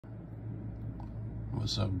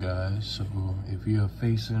What's up, guys? So if you're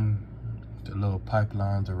facing the little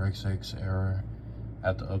pipeline DirectX error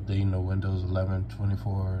after updating the Windows 11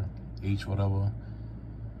 24H whatever,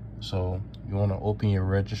 so you want to open your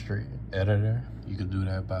registry editor, you can do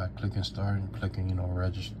that by clicking start and clicking,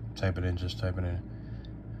 register, type it in, just type it in.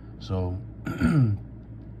 So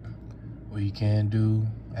what you can do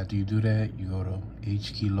after you do that, you go to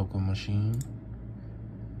H key local machine,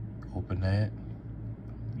 open that,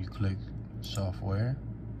 you click software,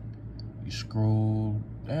 you scroll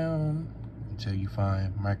down until you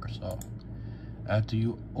find Microsoft. After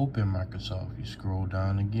you open Microsoft, you scroll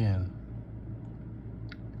down again,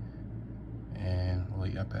 and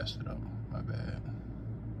wait, I passed it up, my bad.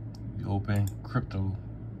 You open cryptography,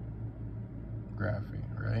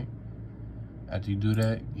 right? After you do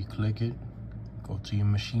that, you click it, go to your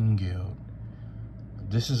machine guild.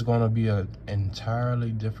 This is going to be an entirely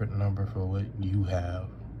different number for what you have,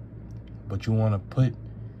 but you want to put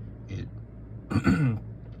it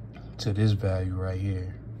to this value right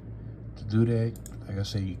here. To do that, like I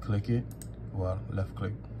said, you click it, well, left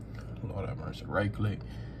click, Lord have mercy, right click,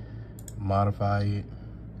 modify it.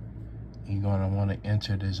 You're going to want to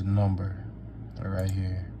enter this number right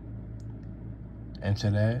here.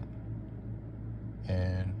 Enter that,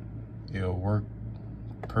 and it'll work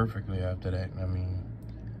perfectly after that. I mean,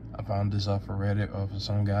 I found this off of Reddit, off of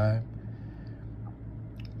some guy.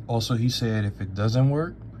 Also, he said if it doesn't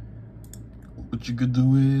work, what you could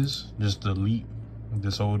do is just delete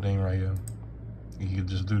this whole thing right here. You could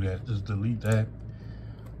just do that, just delete that,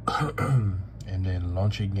 and then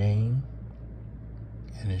launch a game,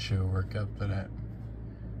 and it should work after that.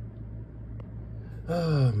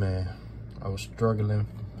 Oh man, I was struggling,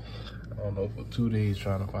 I don't know, for 2 days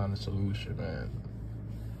trying to find a solution, man.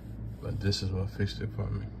 But this is what fixed it for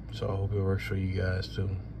me. So I hope it works for you guys too.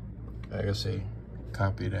 Like I say,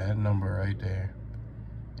 copy that number right there.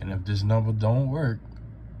 And if this number don't work,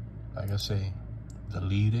 like I say,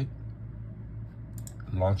 delete it,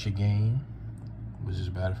 launch a game, which is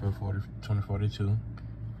Battlefield 2042,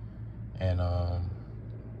 and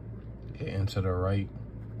enter the right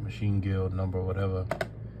machine guild number, whatever,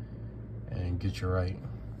 and get you right.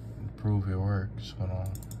 Prove it works. Hold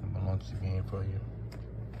on, I'm gonna launch the game for you.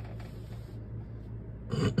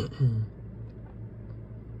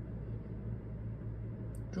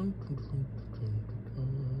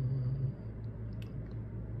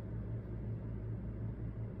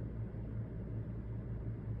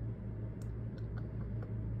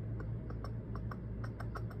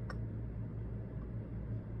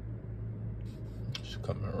 Just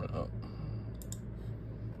coming right up.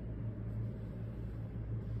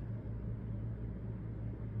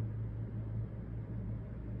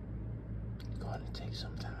 It's going to take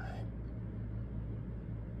some time.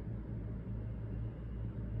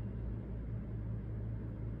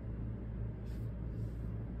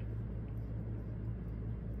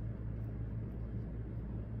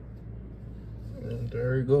 And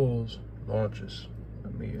there it goes, launches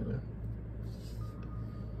immediately.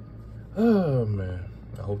 Oh man,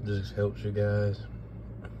 I hope this helps you guys.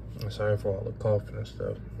 I'm sorry for all the coughing and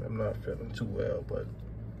stuff. I'm not feeling too well, but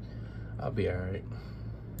I'll be all right.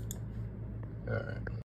 All right.